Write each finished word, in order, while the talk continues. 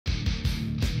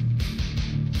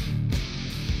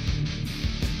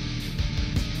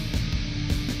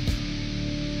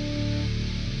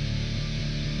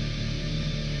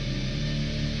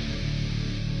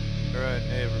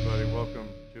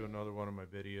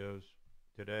my videos.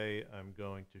 Today I'm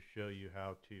going to show you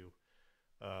how to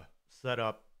set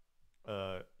up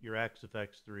your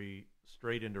AXFX3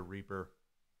 straight into Reaper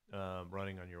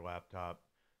running on your laptop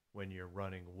when you're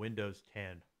running Windows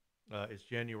 10. It's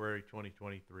January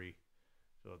 2023,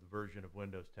 so the version of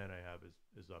Windows 10 I have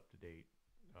is up to date.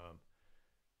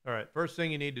 All right, first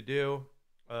thing you need to do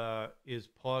is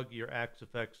plug your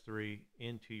AXFX3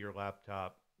 into your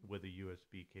laptop with a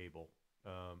USB cable.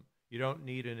 You don't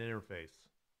need an interface.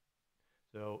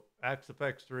 So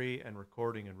AXFX3 and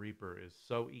recording in Reaper is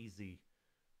so easy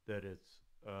that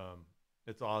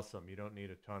it's awesome. You don't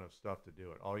need a ton of stuff to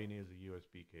do it. All you need is a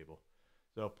USB cable.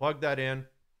 So plug that in,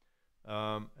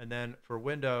 and then for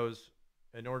Windows,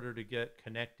 in order to get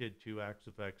connected to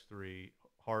AXFX3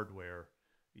 hardware,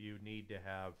 you need to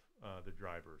have the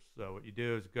drivers. So what you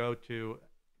do is go to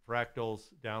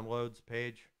Fractal's downloads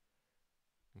page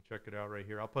and check it out right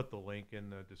here. I'll put the link in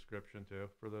the description too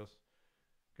for this.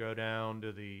 Go down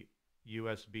to the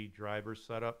USB driver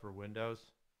setup for Windows.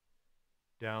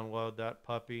 Download that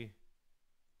puppy.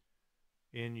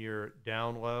 In your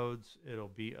downloads, it'll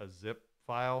be a zip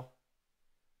file.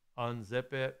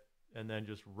 Unzip it and then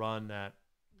just run that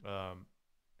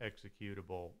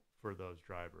executable for those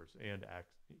drivers. And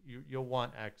you'll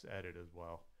want AXEdit as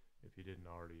well if you didn't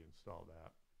already install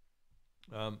that.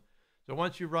 So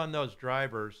once you run those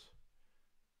drivers,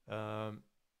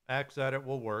 AXEdit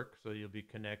will work, so you'll be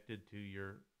connected to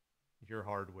your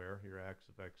hardware, your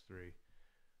AXFX3.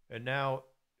 And now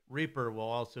Reaper will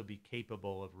also be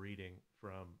capable of reading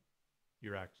from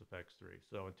your AXFX3.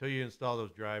 So until you install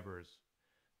those drivers,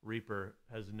 Reaper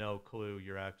has no clue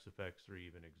your AXFX3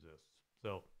 even exists.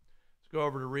 So let's go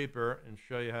over to Reaper and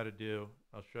show you how to do.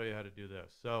 I'll show you how to do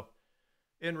this. So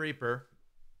in Reaper,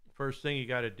 first thing you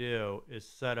got to do is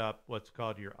set up what's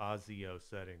called your ASIO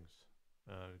settings.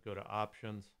 Go to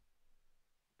Options,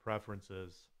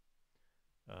 Preferences,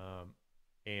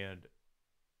 and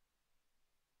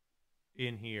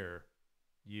in here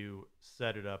you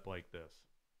set it up like this.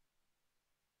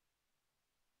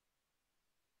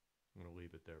 I'm going to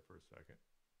leave it there for a second.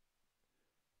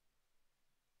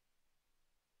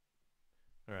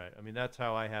 All right, I mean, that's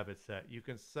how I have it set. You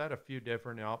can set a few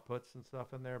different outputs and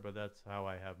stuff in there, but that's how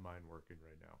I have mine working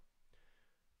right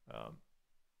now.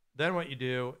 Then what you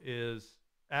do is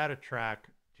add a track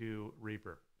to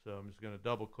Reaper. So I'm just going to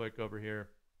double click over here,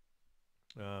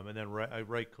 and then I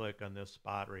right click on this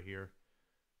spot right here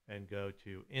and go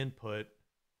to Input,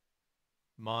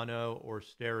 Mono or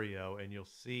Stereo, and you'll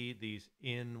see these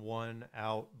in, one,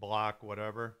 out, block,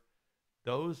 whatever.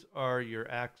 Those are your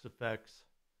AXFX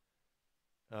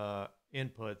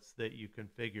inputs that you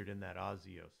configured in that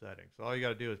ASIO setting. So all you got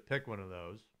to do is pick one of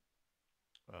those.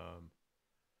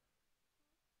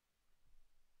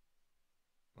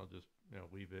 I'll just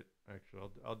leave it. Actually,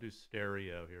 I'll do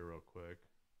stereo here real quick.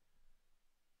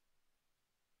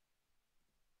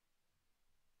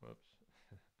 Whoops,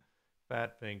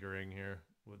 fat fingering here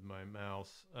with my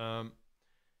mouse.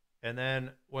 And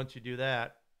then once you do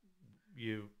that,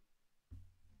 you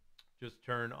just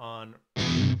turn on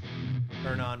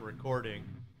recording,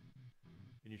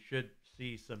 and you should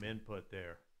see some input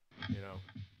there,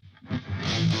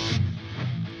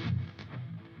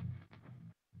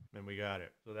 and we got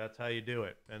it. So that's how you do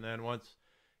it. And then once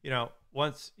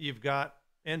you've got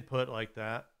input like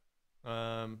that,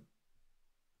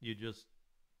 you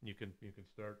can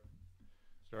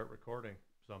start recording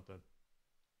something.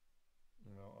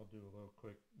 I'll do a little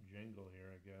quick jingle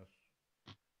here, I guess,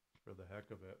 for the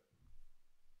heck of it.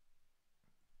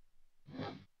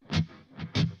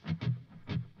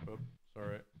 Oops,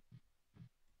 sorry.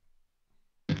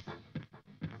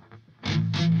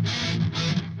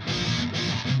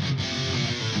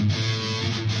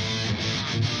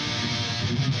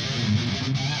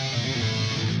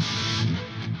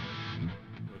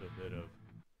 With a bit of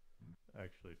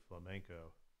actually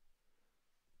flamenco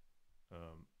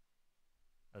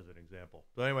as an example.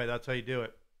 So anyway, that's how you do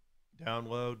it.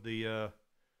 Download the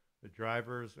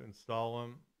drivers, install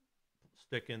them,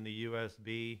 stick in the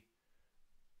USB,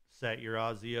 set your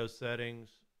ASIO settings,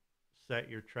 set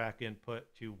your track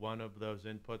input to one of those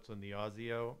inputs on the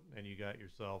ASIO, and you got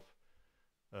yourself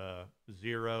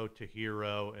 0 to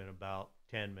hero in about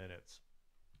 10 minutes.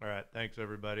 All right, thanks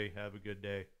everybody. Have a good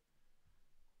day.